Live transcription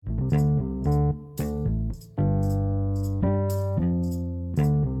Questions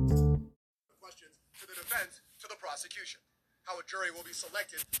to the defense to the prosecution. How a jury will be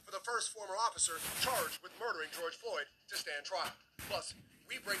selected for the first former officer charged with murdering George Floyd to stand trial. Plus,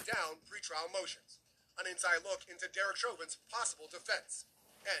 we break down pretrial motions, an inside look into Derek Chauvin's possible defense,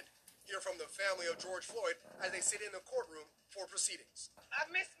 and hear from the family of George Floyd as they sit in the courtroom for proceedings. I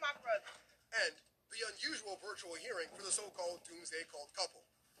miss my brother. And the unusual virtual hearing for the so-called Doomsday Cult couple.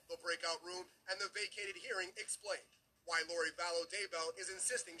 The breakout room and the vacated hearing explain why Lori Vallow Daybell is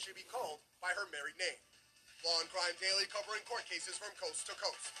insisting she be called by her married name. Law and Crime Daily, covering court cases from coast to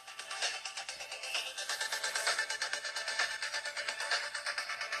coast.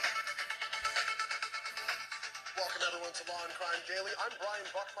 Welcome everyone to Law and Crime Daily. I'm Brian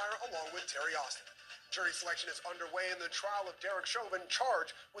Buckmeyer along with Terry Austin. Jury selection is underway in the trial of Derek Chauvin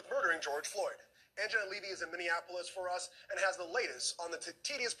charged with murdering George Floyd. Angela Levy is in Minneapolis for us and has the latest on the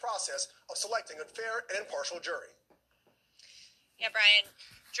tedious process of selecting a fair and impartial jury. Yeah, Brian,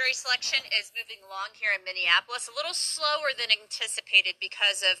 jury selection is moving along here in Minneapolis, a little slower than anticipated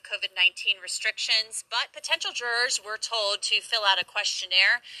because of COVID-19 restrictions, but potential jurors were told to fill out a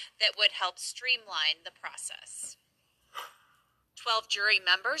questionnaire that would help streamline the process. 12 jury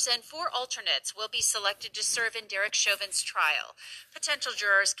members and 4 alternates will be selected to serve in Derek Chauvin's trial. Potential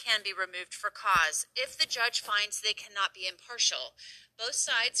jurors can be removed for cause if the judge finds they cannot be impartial. Both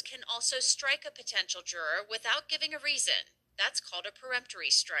sides can also strike a potential juror without giving a reason. That's called a peremptory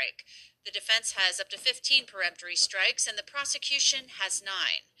strike. The defense has up to 15 peremptory strikes, and the prosecution has 9.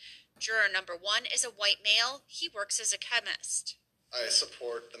 Juror number 1 is a white male. He works as a chemist. I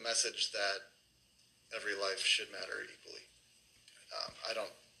support the message that every life should matter equally. I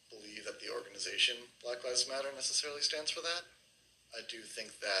don't believe that the organization Black Lives Matter necessarily stands for that. I do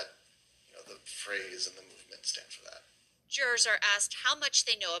think that the phrase and the movement stand for that. Jurors are asked how much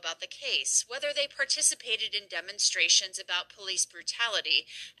they know about the case, whether they participated in demonstrations about police brutality,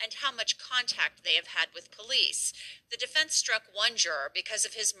 and how much contact they have had with police. The defense struck one juror because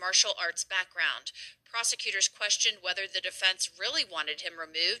of his martial arts background. Prosecutors questioned whether the defense really wanted him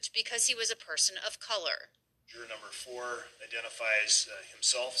removed because he was a person of color. Juror number 4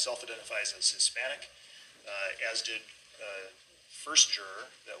 self-identifies as Hispanic, as did first juror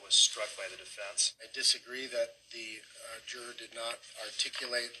that was struck by the defense. I disagree that the juror did not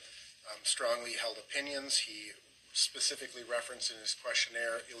articulate strongly held opinions. He specifically referenced in his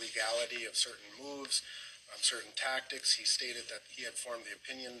questionnaire illegality of certain moves, certain tactics. He stated that he had formed the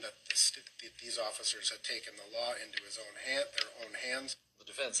opinion that these officers had taken the law into their own hands. The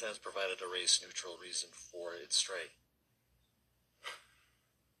defense has provided a race-neutral reason for its strike.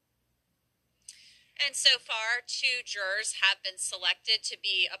 And so far, 2 jurors have been selected to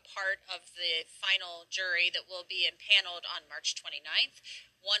be a part of the final jury that will be impaneled on March 29th.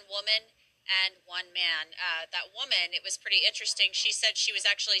 1 woman and 1 man. That woman, it was pretty interesting. She said she was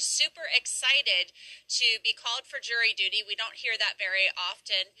actually super excited to be called for jury duty. We don't hear that very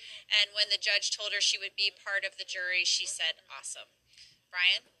often. And when the judge told her she would be part of the jury, she said, awesome.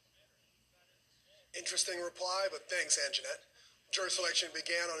 Brian? Interesting reply, but thanks, Anjanette. Jury selection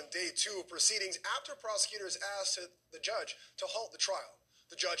began on day 2 of proceedings after prosecutors asked the judge to halt the trial.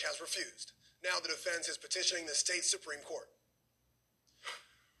 The judge has refused. Now the defense is petitioning the state Supreme Court.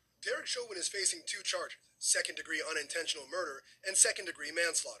 Derek Chauvin is facing 2 charges, second-degree unintentional murder and second-degree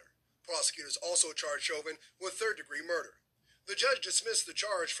manslaughter. Prosecutors also charged Chauvin with third-degree murder. The judge dismissed the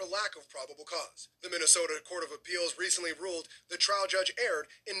charge for lack of probable cause. The Minnesota Court of Appeals recently ruled the trial judge erred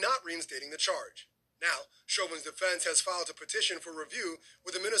in not reinstating the charge. Now, Chauvin's defense has filed a petition for review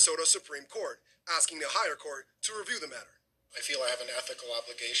with the Minnesota Supreme Court, asking the higher court to review the matter. I feel I have an ethical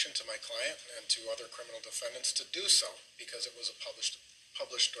obligation to my client and to other criminal defendants to do so because it was a precedential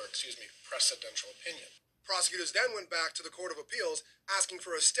opinion. Prosecutors then went back to the Court of Appeals asking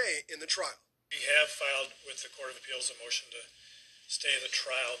for a stay in the trial. We have filed with the Court of Appeals a motion to stay the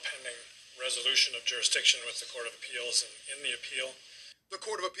trial pending resolution of jurisdiction with the Court of Appeals, and in the appeal, the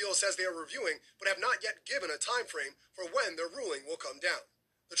Court of Appeals says they are reviewing, but have not yet given a time frame for when their ruling will come down.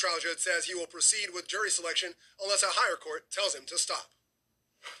 The trial judge says he will proceed with jury selection unless a higher court tells him to stop.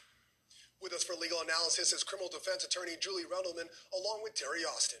 With us for legal analysis is criminal defense attorney Julie Rendelman, along with Terry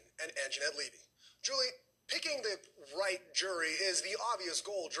Austin and Anjanette Levy. Julie, picking the right jury is the obvious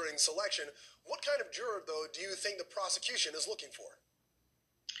goal during selection. What kind of juror, though, do you think the prosecution is looking for?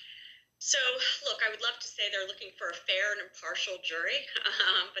 So, look, I would love to say they're looking for a fair and impartial jury,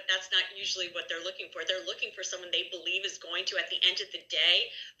 but that's not usually what they're looking for. They're looking for someone they believe is going to, at the end of the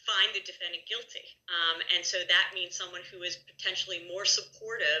day, find the defendant guilty. And so that means someone who is potentially more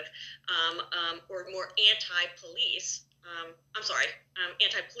supportive or more anti-police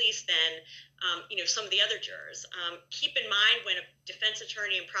anti-police than, some of the other jurors. Keep in mind when a defense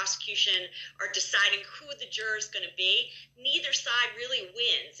attorney and prosecution are deciding who the juror is going to be, neither side really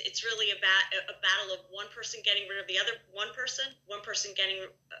wins. It's really about a battle of one person getting rid of the other one person getting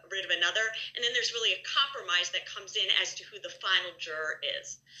rid of another, and then there's really a compromise that comes in as to who the final juror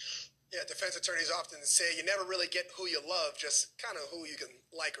is. Yeah, defense attorneys often say you never really get who you love, just kind of who you can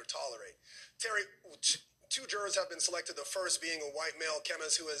like or tolerate. Terry, two jurors have been selected, the first being a white male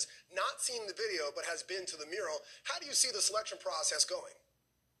chemist who has not seen the video but has been to the mural. How do you see the selection process going?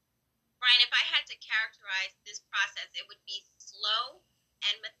 Brian, if I had to characterize this process, it would be slow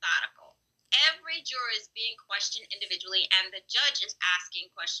and methodical. Every juror is being questioned individually, and the judge is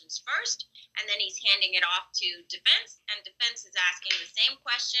asking questions first, and then he's handing it off to defense, and defense is asking the same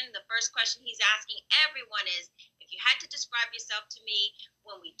question. The first question he's asking everyone is, if you had to describe yourself to me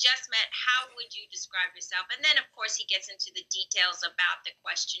when we just met, how would you describe yourself? And then, of course, he gets into the details about the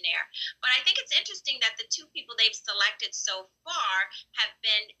questionnaire. But I think it's interesting that the two people they've selected so far have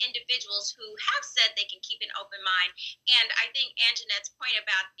been individuals who have said they can keep an open mind. And I think Anjanette's point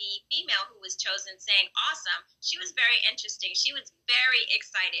about the female who was chosen saying awesome, she was very interesting. She was very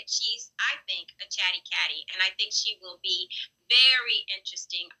excited. She's, I think, a chatty catty, and I think she will be very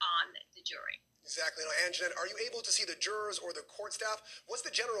interesting on the jury. Exactly. Now, Anjanette, are you able to see the jurors or the court staff? What's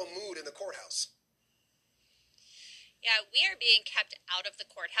the general mood in the courthouse? Yeah, we are being kept out of the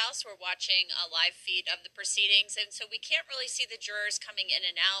courthouse. We're watching a live feed of the proceedings, and so we can't really see the jurors coming in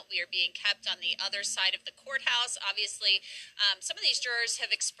and out. We are being kept on the other side of the courthouse. Obviously, some of these jurors have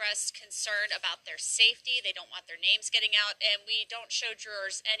expressed concern about their safety. They don't want their names getting out, and we don't show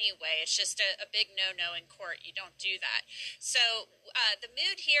jurors anyway. It's just a big no-no in court. You don't do that. So the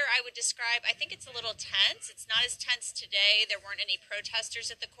mood here I would describe, I think it's a little tense. It's not as tense today. There weren't any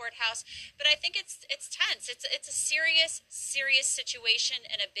protesters at the courthouse, but I think it's tense. It's a serious situation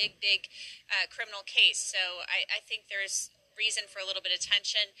and a big criminal case. So I think there's reason for a little bit of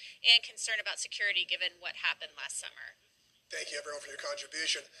tension and concern about security given what happened last summer. Thank you, everyone, for your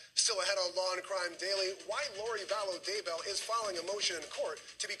contribution. Still ahead on Law and Crime Daily, why Lori Vallow Daybell is filing a motion in court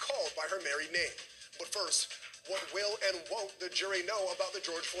to be called by her married name. But first, what will and won't the jury know about the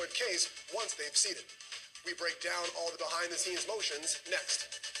George Floyd case once they've seen it? We break down all the behind-the-scenes motions next.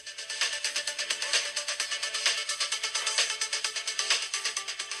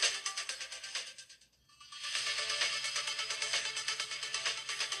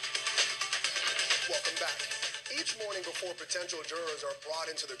 Welcome back. Each morning before potential jurors are brought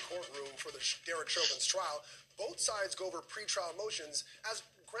into the courtroom for the Derek Chauvin's trial, both sides go over pretrial motions as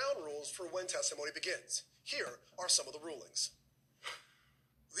ground rules for when testimony begins. Here are some of the rulings.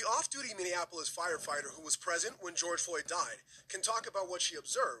 The off-duty Minneapolis firefighter who was present when George Floyd died can talk about what she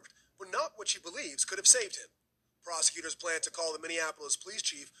observed, but not what she believes could have saved him. Prosecutors plan to call the Minneapolis police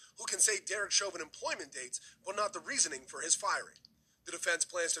chief, who can say Derek Chauvin employment dates, but not the reasoning for his firing. The defense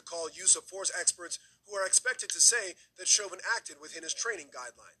plans to call use of force experts who are expected to say that Chauvin acted within his training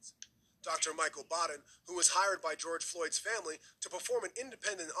guidelines. Dr. Michael Bodden, who was hired by George Floyd's family to perform an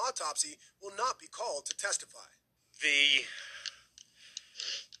independent autopsy, will not be called to testify. The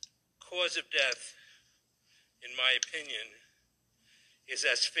cause of death, in my opinion, is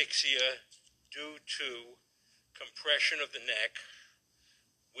asphyxia due to compression of the neck,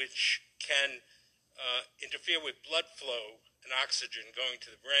 which can interfere with blood flow and oxygen going to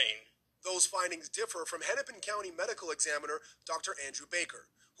the brain. Those findings differ from Hennepin County medical examiner Dr. Andrew Baker,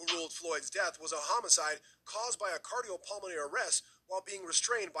 who ruled Floyd's death was a homicide caused by a cardiopulmonary arrest while being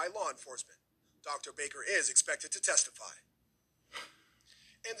restrained by law enforcement. Dr. Baker is expected to testify.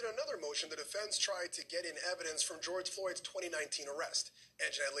 And in another motion, the defense tried to get in evidence from George Floyd's 2019 arrest.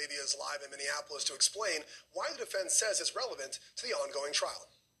 Anjanette Levy is live in Minneapolis to explain why the defense says it's relevant to the ongoing trial.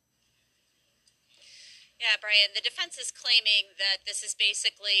 Yeah, Brian, the defense is claiming that this is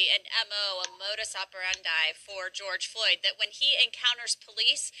basically an MO, a modus operandi for George Floyd, that when he encounters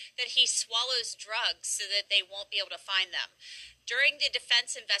police, that he swallows drugs so that they won't be able to find them. During the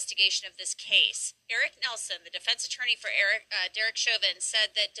defense investigation of this case, Eric Nelson, the defense attorney for Derek Chauvin,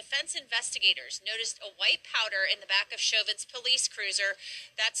 said that defense investigators noticed a white powder in the back of Chauvin's police cruiser.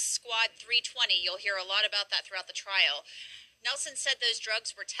 That's Squad 320. You'll hear a lot about that throughout the trial. Nelson said those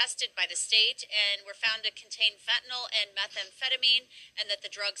drugs were tested by the state and were found to contain fentanyl and methamphetamine, and that the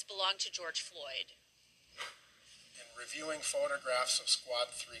drugs belonged to George Floyd. In reviewing photographs of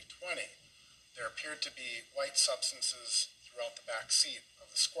Squad 320, there appeared to be white substances throughout the back seat of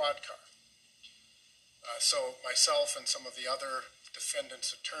the squad car. So myself and some of the other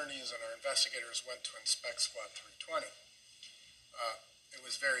defendants' attorneys and our investigators went to inspect Squad 320. It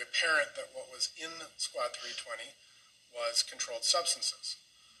was very apparent that what was in Squad 320 was controlled substances.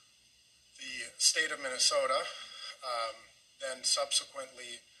 The state of Minnesota then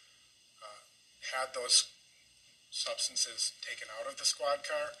subsequently had those substances taken out of the squad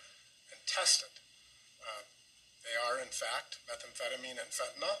car and tested. They are, in fact, methamphetamine and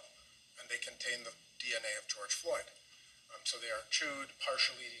fentanyl, and they contain the DNA of George Floyd. So they are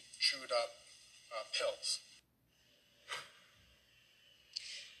partially chewed up pills.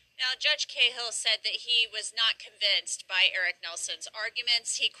 Now, Judge Cahill said that he was not convinced by Eric Nelson's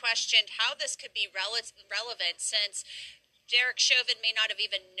arguments. He questioned how this could be relevant since Derek Chauvin may not have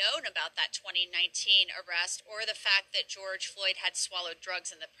even known about that 2019 arrest or the fact that George Floyd had swallowed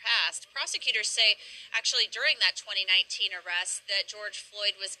drugs in the past. Prosecutors say, actually, during that 2019 arrest, that George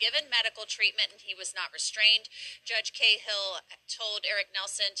Floyd was given medical treatment and he was not restrained. Judge Cahill told Eric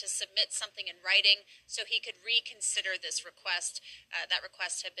Nelson to submit something in writing so he could reconsider this request. That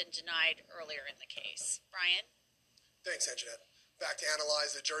request had been denied earlier in the case. Brian? Thanks, Anjanette. Back to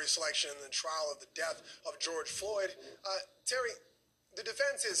analyze the jury selection and the trial of the death of George Floyd. Terry, the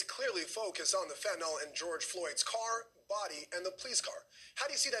defense is clearly focused on the fentanyl in George Floyd's car, body, and the police car. How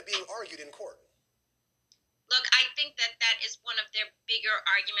do you see that being argued in court? Look, I think that that is one of their bigger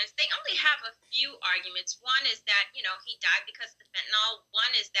arguments. They only have a few arguments. One is that, he died because of the fentanyl.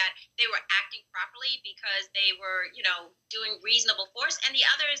 One is that they were acting properly because they were, doing reasonable force. And the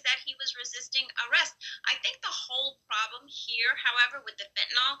other is that he was resisting arrest. I think the whole problem here, however, with the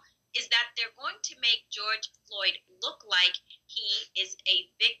fentanyl is that they're going to make George Floyd look like he is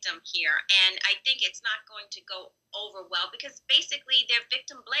a victim here. And I think it's not going to go over well because basically they're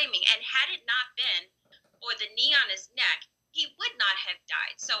victim blaming. And had it not been or the knee on his neck, he would not have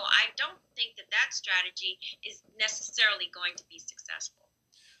died. So I don't think that that strategy is necessarily going to be successful.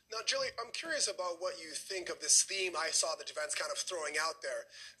 Now, Julie, I'm curious about what you think of this theme I saw the defense kind of throwing out there,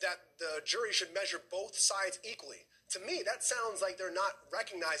 that the jury should measure both sides equally. To me, that sounds like they're not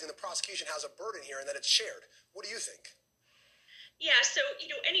recognizing the prosecution has a burden here and that it's shared. What do you think? Yeah, so,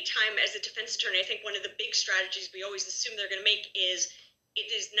 anytime as a defense attorney, I think one of the big strategies we always assume they're going to make is, it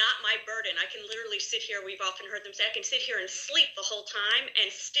is not my burden. I can literally sit here, we've often heard them say, I can sit here and sleep the whole time,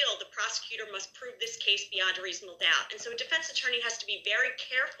 and still the prosecutor must prove this case beyond a reasonable doubt. And so a defense attorney has to be very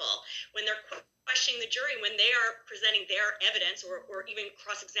careful when they're questioning the jury, when they are presenting their evidence or even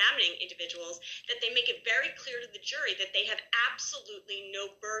cross-examining individuals, that they make it very clear to the jury that they have absolutely no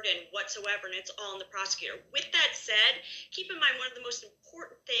burden whatsoever, and it's all on the prosecutor. With that said, keep in mind one of the most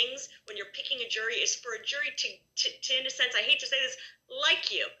important things when you're picking a jury is for a jury to in a sense, I hate to say this, like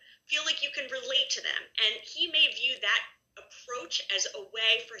you, feel like you can relate to them. And he may view that approach as a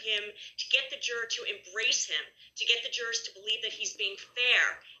way for him to get the juror to embrace him, to get the jurors to believe that he's being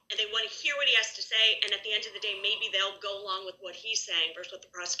fair, and they want to hear what he has to say, and at the end of the day, maybe they'll go along with what he's saying versus what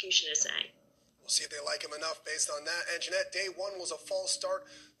the prosecution is saying. We'll see if they like him enough based on that. And Jeanette, day one was a false start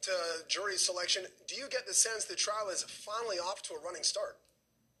to jury selection. Do you get the sense the trial is finally off to a running start?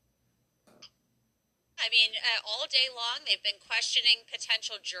 I mean, all day long, they've been questioning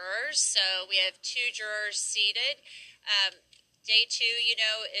potential jurors. So we have 2 jurors seated. Day 2,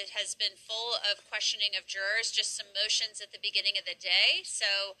 it has been full of questioning of jurors, just some motions at the beginning of the day.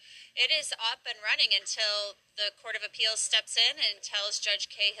 So it is up and running until the Court of Appeals steps in and tells Judge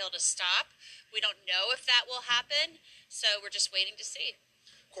Cahill to stop. We don't know if that will happen, so we're just waiting to see.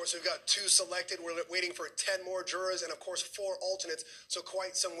 Of course, we've got 2 selected. We're waiting for 10 more jurors and, of course, 4 alternates. So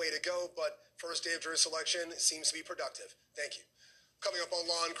quite some way to go, but first day of jury selection seems to be productive. Thank you. Coming up on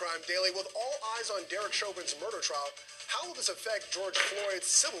Law and Crime Daily, with all eyes on Derek Chauvin's murder trial, how will this affect George Floyd's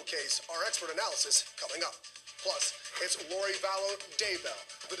civil case? Our expert analysis coming up. Plus, it's Lori Vallow Daybell,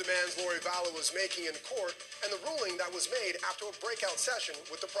 the demands Lori Vallow was making in court, and the ruling that was made after a breakout session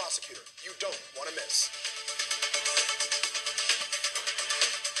with the prosecutor. You don't want to miss.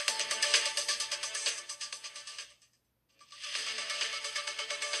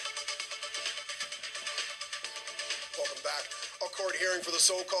 Welcome back. A court hearing for the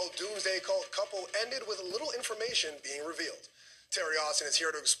so-called Doomsday Cult couple ended with little information being revealed. Terry Austin is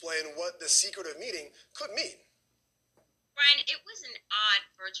here to explain what the secretive meeting could mean. Brian, it was an odd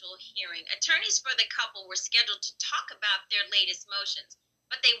virtual hearing. Attorneys for the couple were scheduled to talk about their latest motions,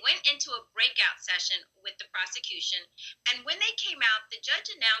 but they went into a breakout session with the prosecution, and when they came out, the judge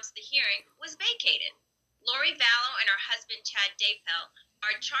announced the hearing was vacated. Lori Vallow and her husband, Chad Daybell,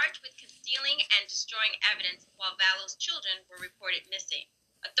 are charged with concealing and destroying evidence while Vallow's children were reported missing.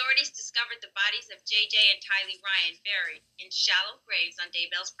 Authorities discovered the bodies of JJ and Tylee Ryan buried in shallow graves on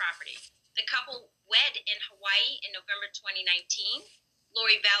Daybell's property. The couple wed in Hawaii in November 2019.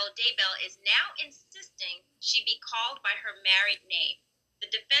 Lori Vallow Daybell is now insisting she be called by her married name. The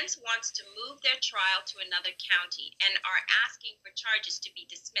defense wants to move their trial to another county and are asking for charges to be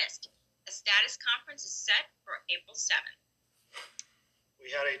dismissed. A status conference is set for April 7th. We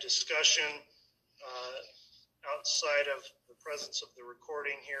had a discussion outside of the presence of the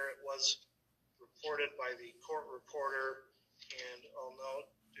recording here. It was reported by the court reporter, and I'll note,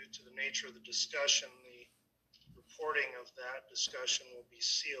 due to the nature of the discussion, the reporting of that discussion will be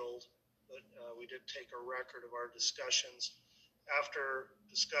sealed, but we did take a record of our discussions. After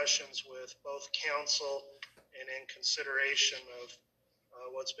discussions with both counsel and in consideration of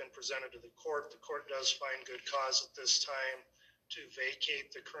what's been presented to the court does find good cause at this time to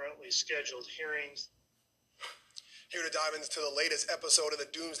vacate the currently scheduled hearings. Here to dive into the latest episode of the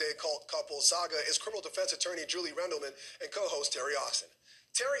Doomsday Cult couple saga is criminal defense attorney Julie Rendelman and co-host Terry Austin.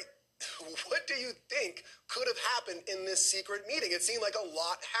 Terry, what do you think could have happened in this secret meeting? It seemed like a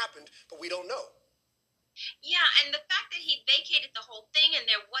lot happened, but we don't know. Yeah, and the fact that he vacated the whole thing and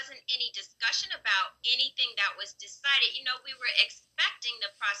there wasn't any discussion about anything that was decided, we were expecting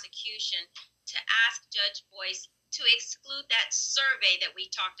the prosecution to ask Judge Boyce to exclude that survey that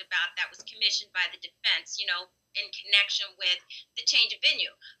we talked about that was commissioned by the defense, in connection with the change of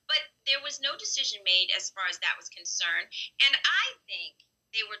venue. But there was no decision made as far as that was concerned. And I think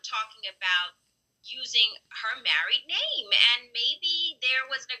they were talking about using her married name, and maybe there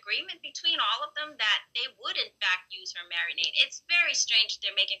was an agreement between all of them that they would in fact use her married name. It's very strange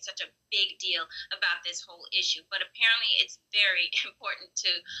they're making such a big deal about this whole issue, but apparently it's very important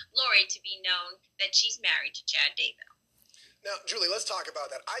to Lori to be known that she's married to Chad Daybell. Now, Julie, let's talk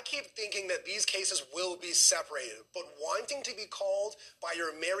about that. I keep thinking that these cases will be separated, but wanting to be called by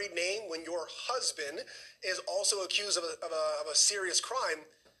your married name when your husband is also accused of a serious crime,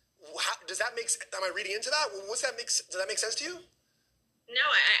 does that make? Am I reading into that? Does that make sense to you? No,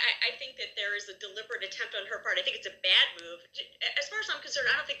 I think that there is a deliberate attempt on her part. I think it's a bad move. As far as I'm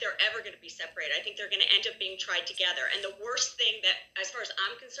concerned, I don't think they're ever going to be separated. I think they're going to end up being tried together. And the worst thing that, as far as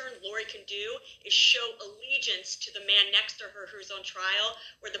I'm concerned, Lori can do is show allegiance to the man next to her who's on trial,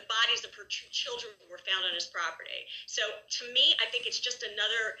 where the bodies of her two children were found on his property. So to me, I think it's just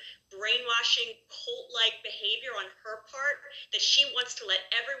another brainwashing, cult-like behavior on her part, that she wants to let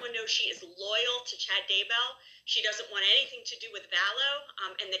everyone know she is loyal to Chad Daybell. She doesn't want anything to do with Vallow,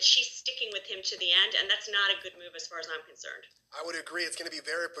 and that she's sticking with him to the end, and that's not a good move as far as I'm concerned. I would agree. It's going to be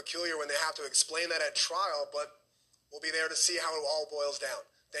very peculiar when they have to explain that at trial, but we'll be there to see how it all boils down.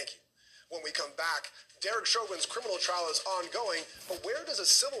 Thank you. When we come back, Derek Chauvin's criminal trial is ongoing, but where does a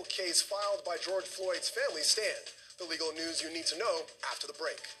civil case filed by George Floyd's family stand? The legal news you need to know after the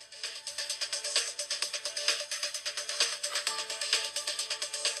break.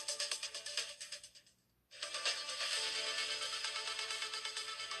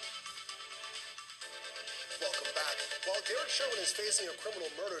 Welcome back. While Derek Chauvin is facing a criminal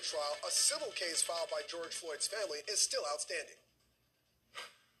murder trial, a civil case filed by George Floyd's family is still outstanding.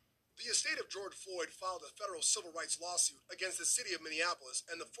 The estate of George Floyd filed a federal civil rights lawsuit against the city of Minneapolis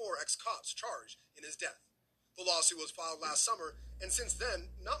and the 4 ex-cops charged in his death. The lawsuit was filed last summer, and since then,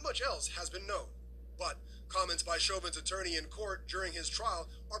 not much else has been known. But comments by Chauvin's attorney in court during his trial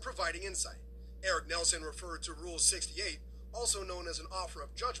are providing insight. Eric Nelson referred to Rule 68, also known as an offer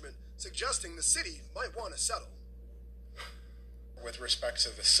of judgment, suggesting the city might want to settle. With respect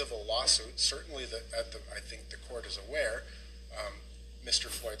to the civil lawsuit, certainly I think the court is aware, Mr.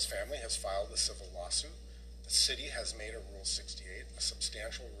 Floyd's family has filed a civil lawsuit. The city has made a Rule 68, a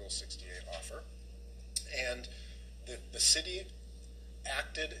substantial Rule 68 offer. And the city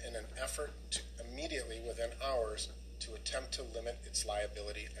acted in an effort to immediately, within hours, to attempt to limit its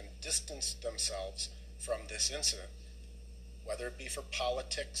liability and distance themselves from this incident, whether it be for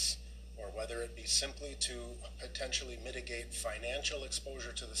politics or whether it be simply to potentially mitigate financial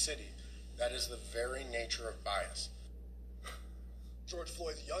exposure to the city. That is the very nature of bias. George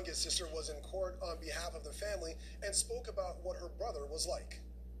Floyd's youngest sister was in court on behalf of the family and spoke about what her brother was like.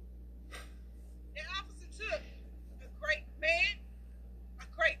 The officer took a great man, a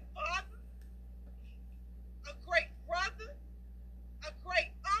great father, a great brother, a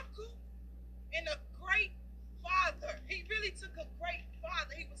great uncle, and a great father. He really took a great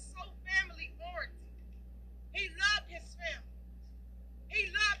father. He was so family oriented. He loved his family. He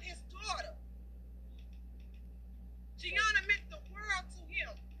loved his daughter. Gianna meant the world to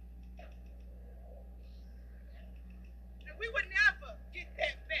him. And we would never get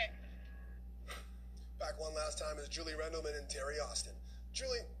that back. Back one last time is Julie Rendelman and Terry Austin.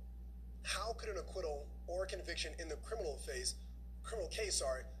 Julie, how could an acquittal or conviction in the criminal case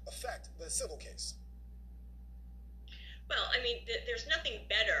affect the civil case? Well, I mean, there's nothing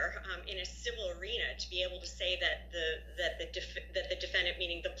better in a civil arena to be able to say that the defendant,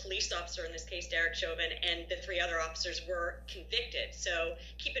 meaning the police officer in this case, Derek Chauvin, and the 3 other officers were convicted. So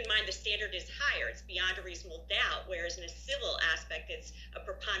keep in mind the standard is higher; it's beyond a reasonable doubt. Whereas in a civil aspect, it's a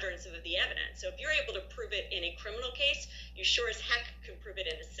preponderance of the evidence. So if you're able to prove it in a criminal case, you sure as heck can prove it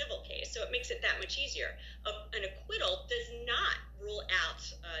in a civil case. So it makes it that much easier. An acquittal does not rule out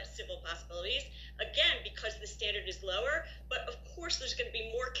civil possibilities, again, because the standard is lower. But of course, there's going to be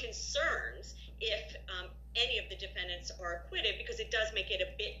more concerns if any of the defendants are acquitted, because it does make it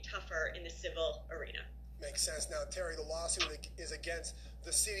a bit tougher in the civil arena. Makes sense. Now, Terry, the lawsuit is against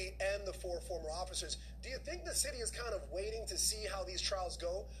the city and the 4 former officers. Do you think the city is kind of waiting to see how these trials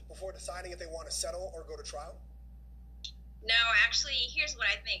go before deciding if they want to settle or go to trial? No, actually, here's what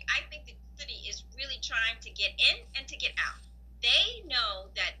I think. I think the city is really trying to get in and to get out. They know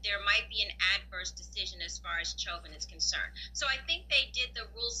that there might be an adverse decision as far as Chauvin is concerned. So I think they did the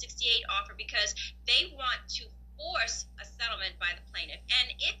Rule 68 offer because they want to force a settlement by the plaintiff. And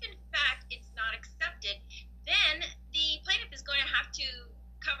if, in fact, it's not accepted, then the plaintiff is going to have to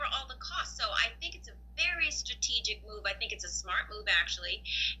cover all the costs. So I think it's a very strategic move. I think it's a smart move, actually,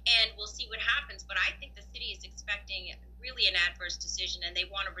 and we'll see what happens. But I think the city is expecting really an adverse decision, and they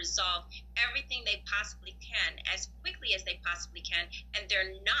want to resolve everything they possibly can as quickly as they possibly can, and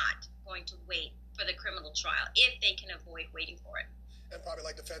they're not going to wait for the criminal trial if they can avoid waiting for it. And probably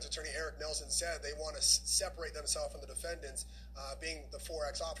like defense attorney Eric Nelson said, they want to separate themselves from the defendants, being the 4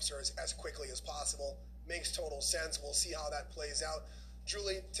 ex-officers, as quickly as possible. Makes total sense. We'll see how that plays out.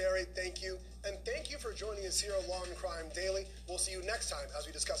 Julie, Terry, thank you. And thank you for joining us here on Law and Crime Daily. We'll see you next time as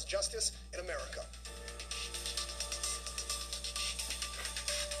we discuss justice in America.